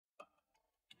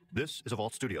This is a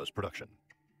Vault Studios production.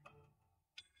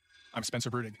 I'm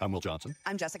Spencer Brudig. I'm Will Johnson.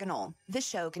 I'm Jessica Knoll. This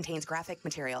show contains graphic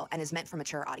material and is meant for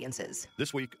mature audiences.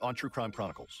 This week on True Crime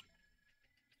Chronicles.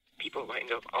 People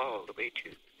lined up all the way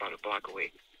to about a block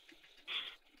away,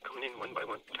 coming in one by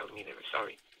one, telling me they were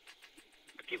sorry.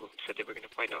 The people said they were going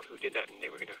to find out who did that, and they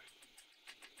were going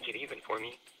to get even for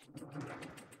me.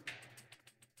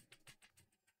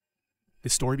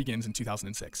 This story begins in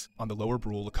 2006 on the Lower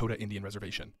Brule Lakota Indian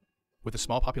Reservation. With a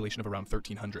small population of around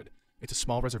 1,300, it's a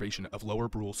small reservation of Lower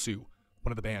Brule Sioux,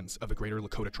 one of the bands of the greater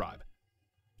Lakota tribe.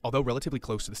 Although relatively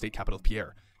close to the state capital of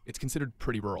Pierre, it's considered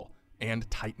pretty rural and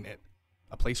tight-knit,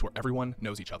 a place where everyone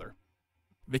knows each other.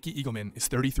 Vicki Eagleman is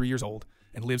 33 years old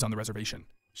and lives on the reservation.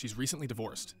 She's recently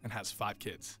divorced and has 5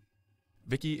 kids.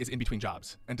 Vicki is in between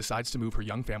jobs and decides to move her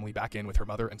young family back in with her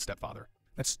mother and stepfather.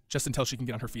 That's just until she can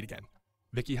get on her feet again.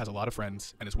 Vicki has a lot of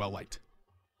friends and is well-liked.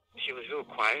 She was real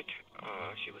quiet.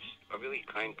 She was a really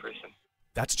kind person.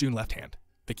 That's June Lefthand,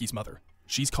 Vicki's mother.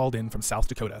 She's called in from South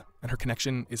Dakota, and her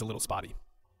connection is a little spotty.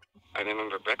 I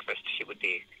remember breakfast, she would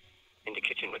be in the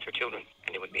kitchen with her children,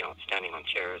 and they would be all standing on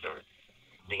chairs, or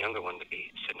the younger one would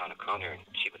be sitting on a counter, and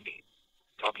she would be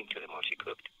talking to them while she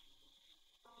cooked.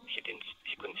 She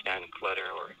couldn't stand clutter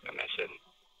or a mess, and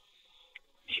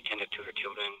she tended to her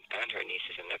children and her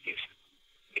nieces and nephews,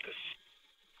 because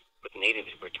with natives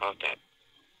we're taught that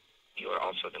you are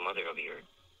also the mother of your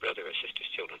brother or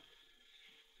sister's children.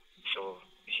 So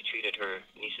she treated her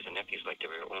nieces and nephews like they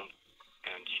were her own,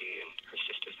 and she and her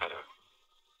sisters had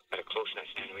a closeness,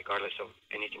 and regardless of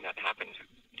anything that happened,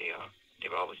 they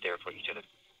were always there for each other.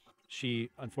 She,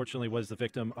 unfortunately, was the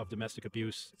victim of domestic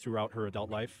abuse throughout her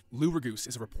adult life. Lou Ragoose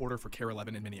is a reporter for KARE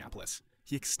 11 in Minneapolis.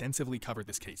 He extensively covered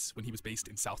this case when he was based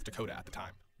in South Dakota at the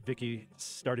time. Vicki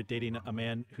started dating a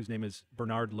man whose name is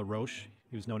Bernard LaRoche.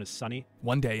 He was known as Sonny.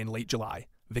 One day in late July,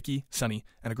 Vicki, Sonny,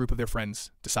 and a group of their friends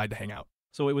decide to hang out.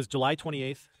 So it was July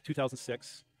 28th,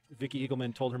 2006. Vicki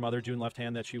Eagleman told her mother, June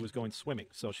Lefthand, that she was going swimming.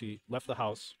 So she left the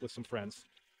house with some friends.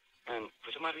 And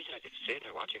for some odd reason, I just sitting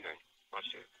there watching her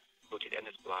go to the end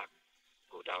of the block,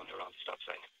 go down around the stop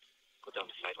sign, and go down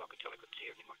the sidewalk until I couldn't see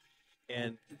her anymore.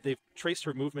 And they've traced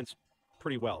her movements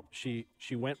pretty well. She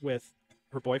went with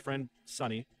her boyfriend,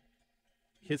 Sonny,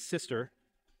 his sister,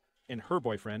 and her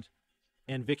boyfriend,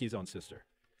 and Vicki's own sister.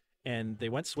 And they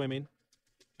went swimming,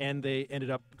 and they ended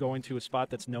up going to a spot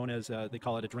that's known as, they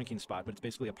call it a drinking spot, but it's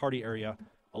basically a party area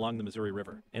along the Missouri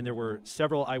River. And there were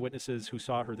several eyewitnesses who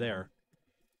saw her there,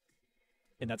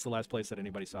 and that's the last place that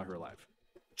anybody saw her alive.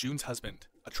 June's husband,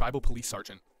 a tribal police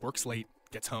sergeant, works late,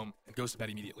 gets home, and goes to bed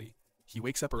immediately. He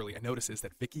wakes up early and notices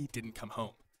that Vicki didn't come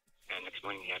home. And next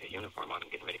morning he had his uniform on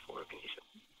and getting ready for work, and he said,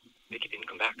 Vicki didn't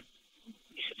come back.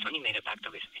 He said, Sonny made it back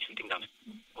though. He's sleeping down.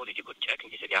 Oh, did you go check?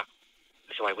 And he said, yeah.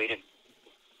 So I waited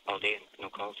all day, no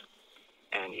calls.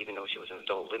 And even though she was an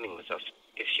adult living with us,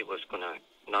 if she was going to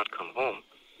not come home,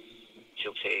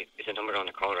 she'll say, is the number on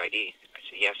the caller ID? I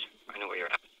said, yes, I know where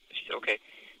you're at. She said, okay,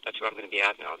 that's where I'm going to be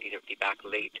at, and I'll either be back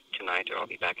late tonight or I'll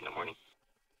be back in the morning.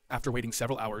 After waiting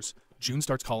several hours, June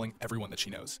starts calling everyone that she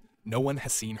knows. No one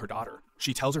has seen her daughter.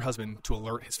 She tells her husband to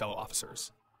alert his fellow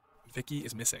officers. Vicki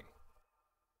is missing.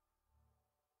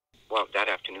 Well, that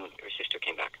afternoon, her sister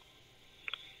came back.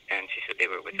 And she said they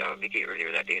were with Vicki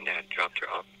earlier that day and they had dropped her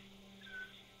off.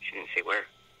 She didn't say where.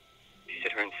 She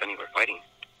said her and Sonny were fighting.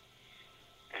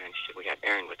 And she said, we had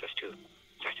Erin with us too.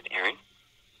 So I said, Erin?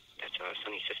 That's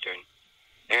Sonny's sister. And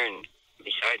Erin,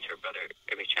 besides her brother,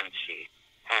 every chance she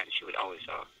had, she would always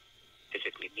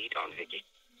physically beat on Vicki.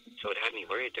 So it had me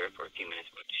worried there for a few minutes,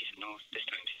 but she said, no, this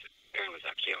time she said Erin was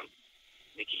actually on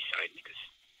Vicki's side because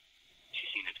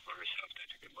she seen it for herself that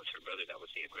it was her brother that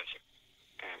was the aggressor.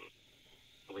 And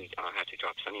we had to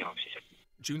drop Sonny off, she said.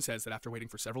 June says that after waiting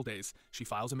for several days, she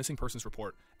files a missing persons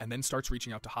report and then starts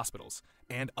reaching out to hospitals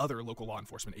and other local law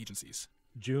enforcement agencies.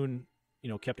 June,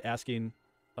 kept asking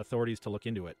authorities to look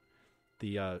into it.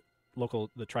 The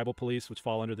tribal police, which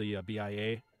fall under the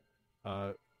BIA,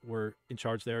 were in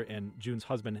charge there, and June's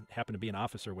husband happened to be an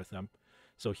officer with them.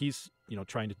 So he's,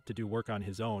 trying to do work on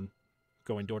his own,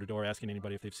 going door to door, asking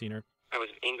anybody if they've seen her. I was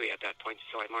angry at that point,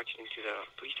 so I marched into the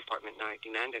police department and I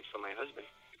demanded from my husband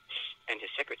and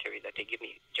his secretary that they give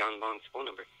me John Long's phone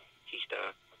number. He's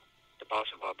the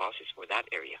boss of all bosses for that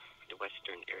area, the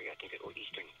western area, I think, or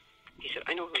eastern. He said,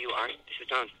 I know who you are. This is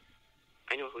John.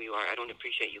 I know who you are. I don't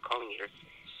appreciate you calling me here.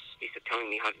 He said, telling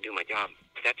me how to do my job.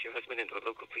 But that's your husband and the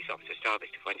local police officer's job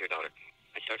is to find your daughter.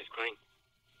 I started crying.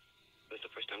 It was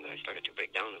the first time that I started to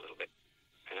break down a little bit.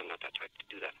 And I'm not that type to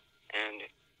do that. And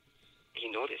he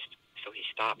noticed, so he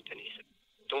stopped and he said,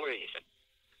 don't worry, he said.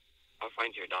 I'll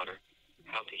find your daughter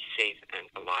healthy, safe, and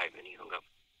alive. And he hung up.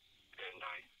 And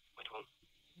I went home.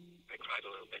 I cried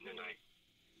a little bit, and then I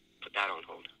put that on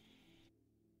hold.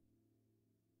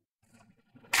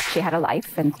 She had a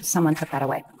life, and someone took that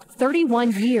away.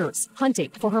 31 years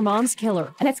hunting for her mom's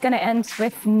killer. And it's going to end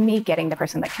with me getting the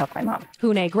person that killed my mom.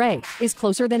 Hune Gray is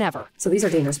closer than ever. So these are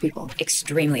dangerous people.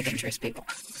 Extremely dangerous people.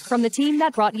 From the team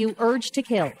that brought you Urge to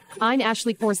Kill, I'm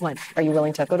Ashley Korsland. Are you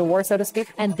willing to go to war, so to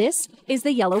speak? And this is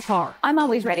The Yellow Car. I'm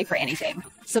always ready for anything.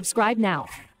 Subscribe now.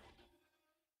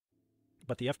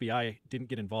 But the FBI didn't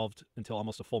get involved until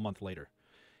almost a full month later.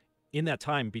 In that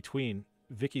time between,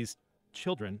 Vicki's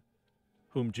children,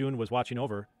 whom June was watching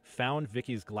over, found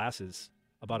Vicki's glasses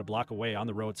about a block away on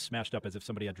the road, smashed up as if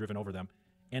somebody had driven over them,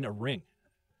 and a ring.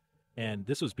 And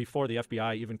this was before the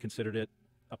FBI even considered it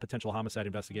a potential homicide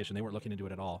investigation. They weren't looking into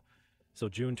it at all. So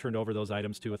June turned over those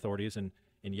items to authorities, and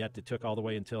yet it took all the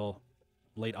way until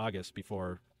late August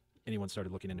before anyone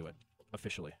started looking into it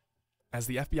officially. As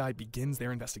the FBI begins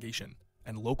their investigation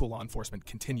and local law enforcement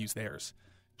continues theirs,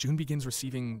 June begins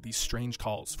receiving these strange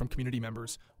calls from community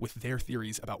members with their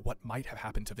theories about what might have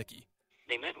happened to Vicki.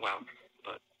 They meant well,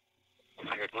 but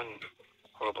I heard one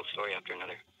horrible story after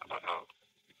another about how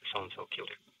so-and-so killed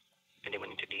her. And they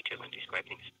went into detail and described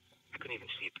things. I couldn't even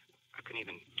sleep. I couldn't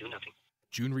even do nothing.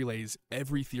 June relays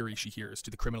every theory she hears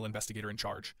to the criminal investigator in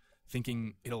charge,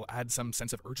 thinking it'll add some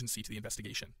sense of urgency to the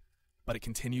investigation. But it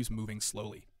continues moving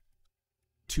slowly.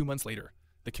 2 months later,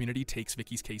 the community takes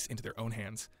Vicki's case into their own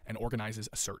hands and organizes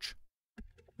a search.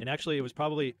 And actually, it was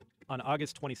probably on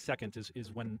August 22nd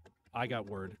is when I got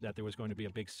word that there was going to be a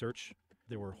big search.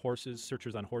 There were horses,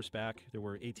 searchers on horseback, there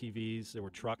were ATVs, there were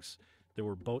trucks, there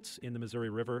were boats in the Missouri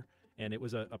River, and it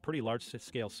was a pretty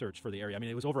large-scale search for the area. I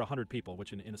mean, it was over 100 people,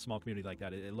 which in a small community like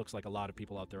that, it looks like a lot of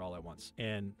people out there all at once.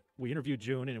 And we interviewed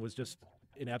June, and it was just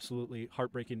an absolutely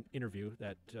heartbreaking interview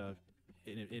that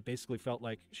it basically felt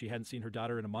like she hadn't seen her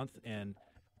daughter in a month, and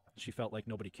she felt like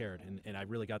nobody cared. And I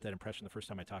really got that impression the first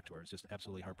time I talked to her. It's just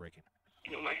absolutely heartbreaking.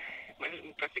 You know, my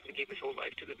husband practically gave his whole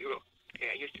life to the Bureau.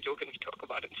 Yeah, I used to jokingly talk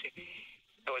about it and say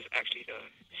I was actually the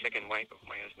second wife of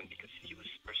my husband because his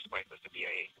first wife was the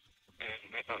BIA.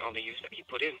 And I thought all the years that he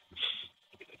put in,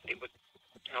 they would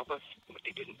help us, but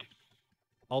they didn't.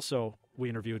 Also, we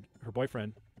interviewed her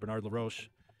boyfriend, Bernard LaRoche,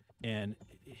 and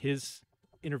his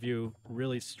interview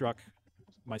really struck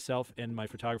myself and my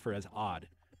photographer as odd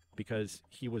because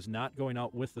he was not going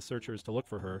out with the searchers to look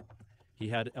for her. He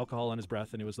had alcohol on his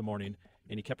breath, and it was the morning,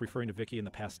 and he kept referring to Vicki in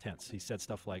the past tense. He said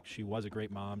stuff like, she was a great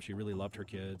mom, she really loved her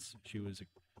kids, she was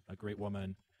a great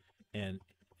woman. And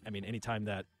I mean, anytime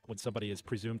that when somebody is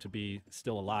presumed to be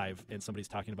still alive and somebody's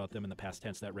talking about them in the past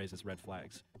tense, that raises red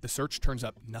flags. The search turns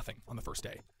up nothing on the first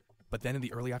day, but then in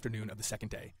the early afternoon of the second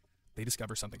day, they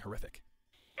discover something horrific.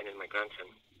 And then my grandson,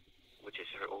 which is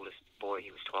her oldest boy,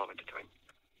 he was 12 at the time,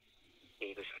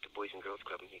 he was at the Boys and Girls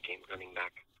Club, and he came running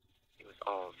back. He was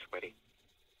all sweaty.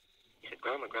 He said,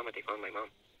 Grandma, they found my mom.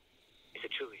 Is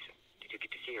it true? He said, did you get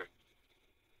to see her?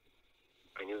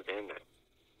 I knew then that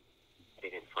they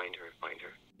didn't find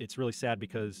her. It's really sad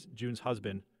because June's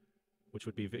husband, which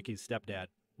would be Vicki's stepdad,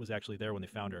 was actually there when they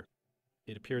found her.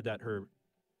 It appeared that her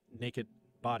naked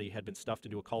body had been stuffed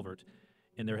into a culvert,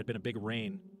 and there had been a big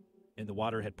rain, and the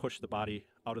water had pushed the body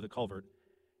out of the culvert.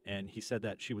 And he said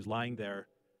that she was lying there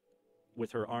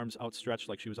with her arms outstretched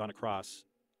like she was on a cross,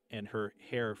 and her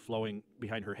hair flowing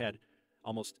behind her head,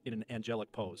 almost in an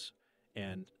angelic pose,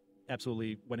 and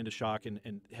absolutely went into shock and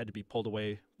had to be pulled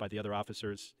away by the other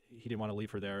officers. He didn't want to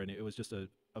leave her there, and it was just a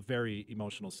very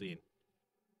emotional scene.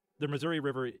 The Missouri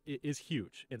River is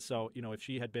huge, and so, you know, if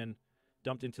she had been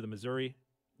dumped into the Missouri,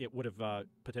 it would have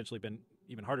potentially been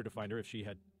even harder to find her if she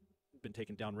had been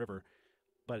taken downriver.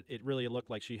 But it really looked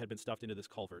like she had been stuffed into this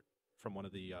culvert from one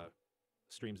of the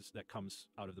streams that comes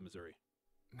out of the Missouri.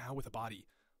 Now with a body,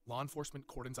 law enforcement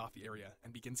cordons off the area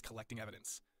and begins collecting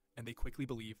evidence, and they quickly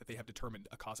believe that they have determined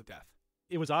a cause of death.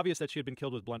 It was obvious that she had been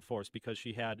killed with blunt force because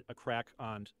she had a crack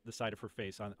on the side of her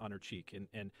face, on her cheek.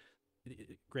 And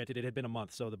granted, it had been a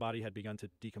month, so the body had begun to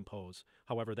decompose.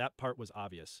 However, that part was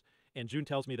obvious. And June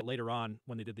tells me that later on,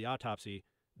 when they did the autopsy,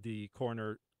 the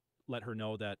coroner let her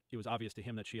know that it was obvious to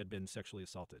him that she had been sexually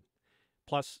assaulted.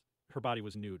 Plus, her body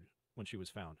was nude when she was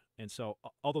found. And so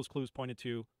all those clues pointed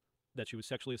to that she was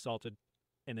sexually assaulted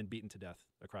and then beaten to death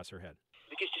across her head.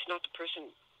 Because she's not the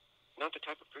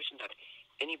type of person that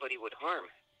anybody would harm.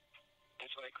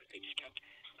 That's why I just can't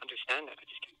understand that. I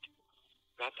just can't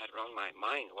wrap that around my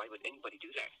mind. Why would anybody do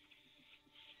that?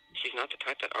 She's not the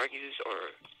type that argues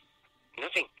or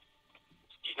nothing.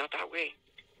 She's not that way.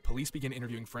 Police begin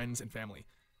interviewing friends and family,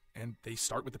 and they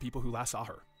start with the people who last saw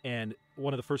her. And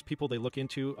one of the first people they look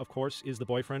into, of course, is the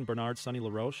boyfriend, Bernard Sonny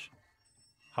LaRoche.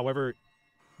 However,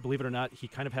 believe it or not, he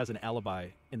kind of has an alibi,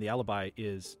 and the alibi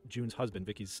is June's husband,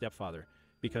 Vicki's stepfather,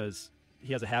 because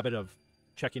he has a habit of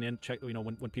checking in,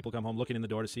 when people come home, looking in the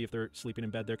door to see if they're sleeping in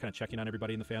bed. They're kind of checking on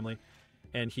everybody in the family.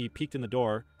 And he peeked in the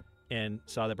door and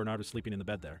saw that Bernard was sleeping in the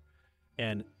bed there.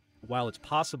 And while it's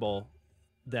possible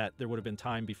that there would have been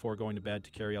time before going to bed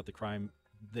to carry out the crime,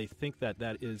 they think that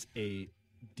that is a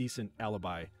decent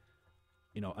alibi,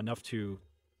 enough to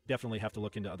definitely have to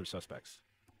look into other suspects.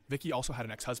 Vicki also had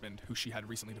an ex-husband who she had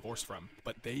recently divorced from,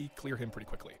 but they clear him pretty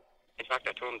quickly. In fact,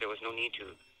 I told him there was no need to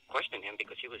question him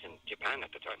because he was in Japan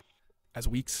at the time. As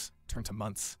weeks turned to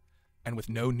months, and with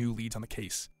no new leads on the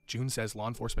case, June says law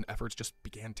enforcement efforts just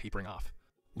began tapering off,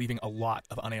 leaving a lot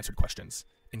of unanswered questions,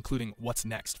 including what's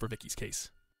next for Vicki's case.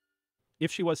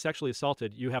 If she was sexually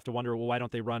assaulted, you have to wonder, well, why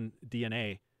don't they run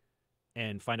DNA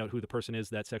and find out who the person is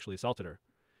that sexually assaulted her?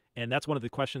 And that's one of the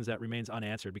questions that remains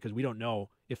unanswered, because we don't know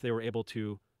if they were able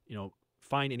to,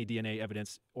 find any DNA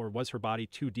evidence, or was her body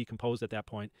too decomposed at that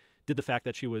point? Did the fact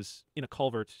that she was in a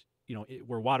culvert,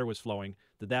 where water was flowing,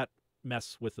 did that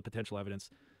mess with the potential evidence?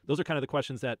 Those are kind of the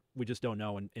questions that we just don't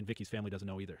know, and Vicki's family doesn't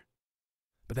know either.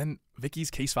 But then Vicki's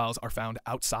case files are found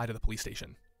outside of the police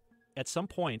station. At some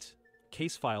point,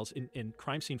 case files in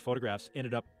crime scene photographs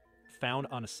ended up found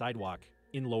on a sidewalk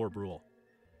in Lower Brule.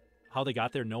 How they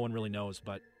got there, no one really knows,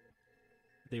 but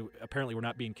they apparently were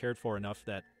not being cared for enough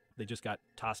that they just got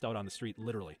tossed out on the street,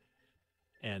 literally.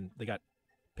 And they got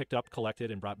picked up, collected,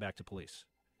 and brought back to police.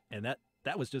 And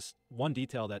that was just one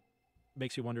detail that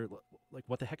makes you wonder, like,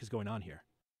 what the heck is going on here?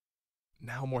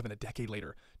 Now, more than a decade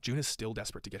later, June is still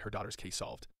desperate to get her daughter's case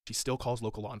solved. She still calls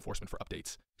local law enforcement for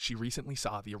updates. She recently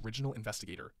saw the original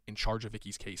investigator in charge of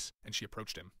Vicki's case, and she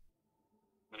approached him.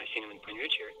 When I seen him in Pine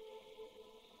Ridge here,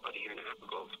 about a year and a half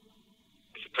ago,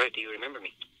 I said, "Fred, do you remember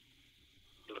me?"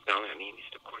 He looked down at me and he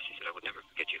said, "Of course." He said, "I would never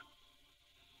forget you."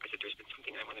 I said, "There's been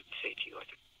something I wanted to say to you." I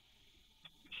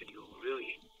said, "You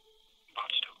really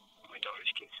botched up my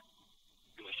daughter's case."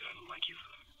 And I said, "I don't like you for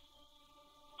that.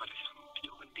 But I said, I'm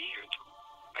still going to be here until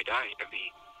I die.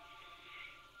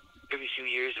 Every few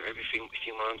years, or every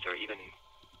few months, or even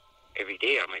every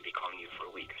day, I might be calling you for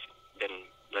a week. I said, then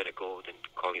let it go, then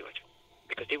call you."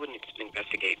 Because they wouldn't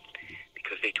investigate,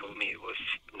 because they told me it was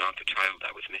not the child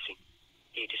that was missing.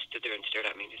 He just stood there and stared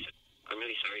at me and he said, "I'm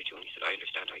really sorry, June." He said, "I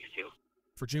understand how you feel."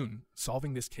 For June,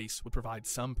 solving this case would provide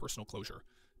some personal closure,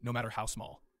 no matter how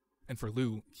small. And for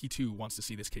Lou, he too wants to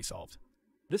see this case solved.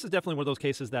 This is definitely one of those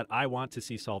cases that I want to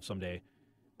see solved someday,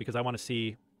 because I want to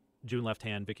see June Left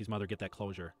Hand, Vicki's mother, get that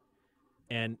closure.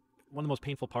 And one of the most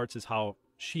painful parts is how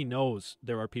she knows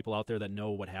there are people out there that know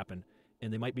what happened.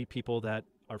 And they might be people that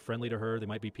are friendly to her. They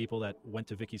might be people that went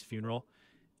to Vicki's funeral.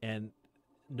 And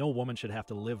no woman should have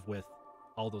to live with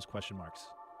all those question marks.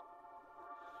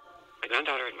 My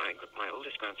granddaughter and my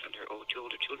oldest grandson, her two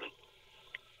older children,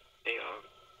 they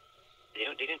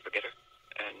didn't forget her,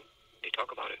 and they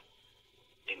talk about it.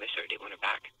 They miss her. They want her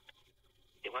back.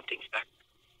 They want things back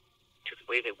to the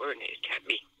way they were, and it can't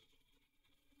be.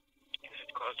 And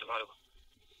it's caused a lot of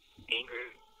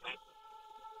anger,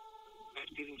 bad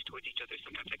feelings towards each other.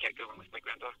 Sometimes I can't get along with my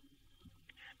granddaughter,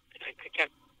 and I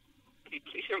can't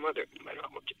please her mother, no matter how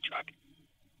much I try.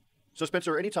 So,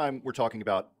 Spencer, anytime we're talking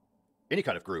about any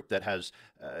kind of group that has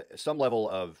some level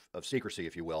of secrecy,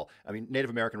 if you will, I mean, Native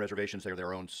American reservations, they have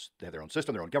their own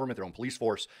system, their own government, their own police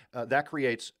force. That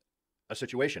creates a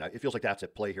situation. It feels like that's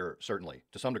at play here, certainly,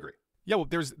 to some degree. Yeah, well,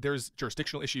 there's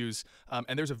jurisdictional issues,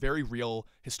 and there's a very real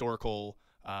historical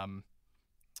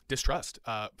distrust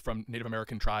from Native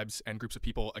American tribes and groups of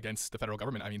people against the federal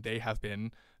government. I mean, they have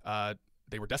been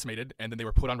they were decimated, and then they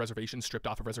were put on reservations, stripped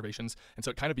off of reservations. And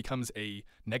so it kind of becomes a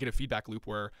negative feedback loop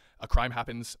where a crime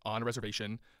happens on a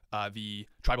reservation. The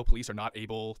tribal police they're not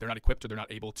equipped, or they're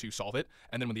not able to solve it.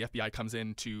 And then when the FBI comes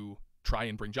in to try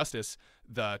and bring justice,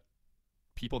 the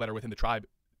people that are within the tribe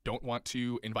don't want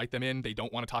to invite them in. They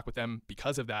don't want to talk with them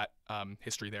because of that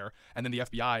history there. And then the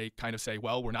FBI kind of say,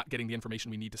 well, we're not getting the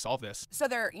information we need to solve this. So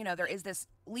there is this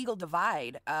legal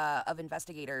divide of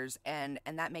investigators, and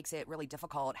that makes it really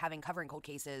difficult covering cold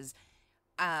cases.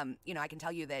 I can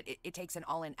tell you that it takes an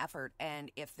all-in effort,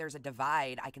 and if there's a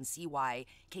divide, I can see why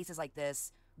cases like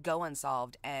this go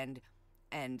unsolved and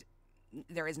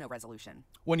there is no resolution.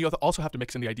 When you also have to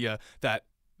mix in the idea that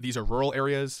these are rural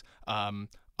areas.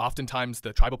 Oftentimes,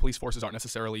 the tribal police forces aren't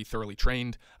necessarily thoroughly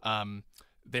trained.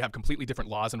 They have completely different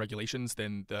laws and regulations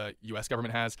than the U.S.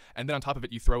 government has. And then on top of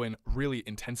it, you throw in really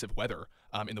intensive weather.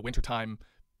 In the wintertime,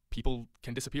 people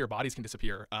can disappear, bodies can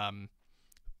disappear.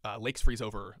 Lakes freeze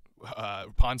over,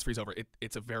 ponds freeze over.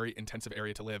 It's a very intensive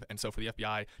area to live. And so for the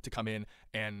FBI to come in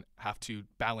and have to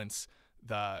balance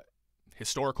the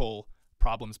historical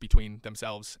problems between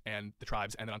themselves and the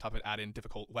tribes, and then on top of it add in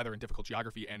difficult weather and difficult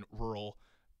geography and rural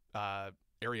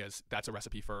areas, that's a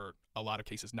recipe for a lot of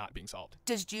cases not being solved.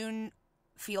 Does June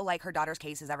feel like her daughter's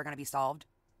case is ever going to be solved?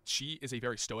 She is a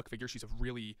very stoic figure. She's a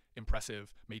really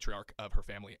impressive matriarch of her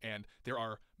family, and there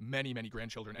are many, many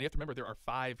grandchildren. And you have to remember, there are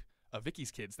 5 of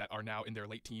Vicki's kids that are now in their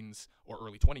late teens or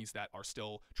early 20s that are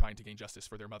still trying to gain justice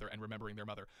for their mother and remembering their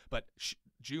mother. But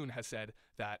June has said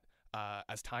that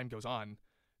as time goes on,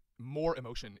 more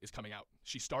emotion is coming out.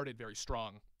 She started very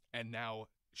strong, and now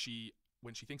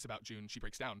when she thinks about June, she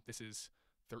breaks down. This is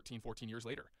 13, 14 years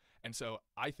later. And so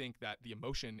I think that the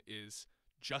emotion is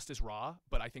just as raw,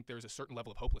 but I think there's a certain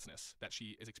level of hopelessness that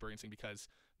she is experiencing because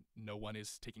no one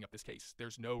is taking up this case.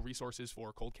 There's no resources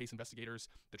for cold case investigators.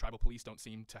 The tribal police don't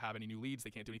seem to have any new leads.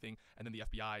 They can't do anything. And then the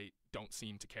FBI don't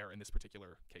seem to care in this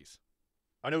particular case.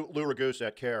 I know Lou Raguse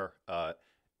at CARE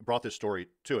brought this story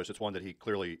to us. It's one that he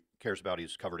clearly cares about.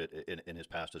 He's covered it in his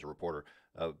past as a reporter.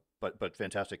 But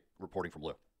fantastic reporting from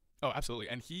Lou. Oh, absolutely.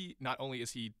 And he, not only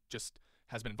is he just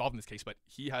has been involved in this case, but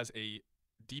he has a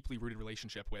deeply rooted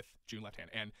relationship with June Left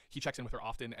Hand, and he checks in with her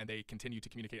often, and they continue to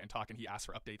communicate and talk, and he asks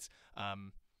for updates.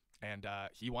 And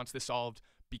he wants this solved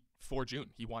before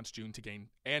June. He wants June to gain,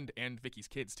 and Vicki's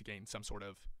kids to gain some sort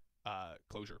of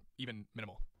closure, even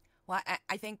minimal. Well,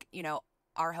 I think,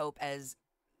 our hope as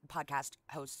podcast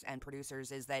hosts and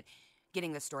producers is that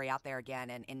getting this story out there again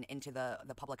and into the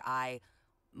public eye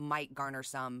might garner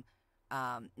some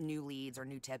new leads or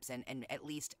new tips and at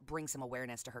least bring some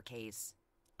awareness to her case.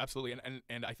 Absolutely.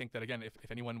 And I think that, again, if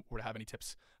anyone were to have any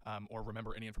tips or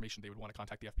remember any information, they would want to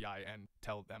contact the FBI and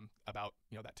tell them about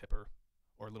that tip or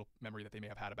a little memory that they may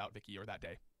have had about Vicki or that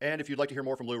day. And if you'd like to hear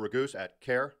more from Lou Raguse at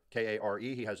CARE,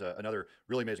 K-A-R-E, he has another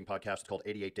really amazing podcast. It's called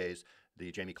 88 Days, the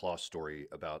Jamie Kloss story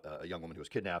about a young woman who was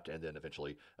kidnapped and then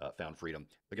eventually found freedom.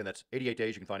 Again, that's 88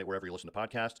 Days. You can find it wherever you listen to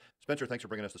podcasts. Spencer, thanks for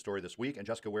bringing us the story this week. And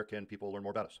Jessica, where can people learn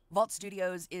more about us? Vault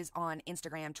Studios is on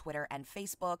Instagram, Twitter, and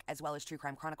Facebook, as well as True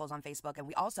Crime Chronicles on Facebook. And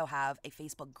we also have a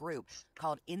Facebook group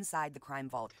called Inside the Crime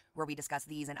Vault, where we discuss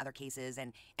these and other cases.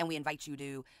 And we invite you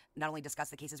to not only discuss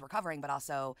the cases we're covering, but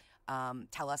also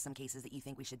tell us some cases that you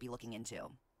think we should be looking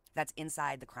into. That's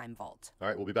Inside the Crime Vault. All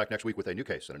right, we'll be back next week with a new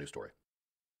case and a new story.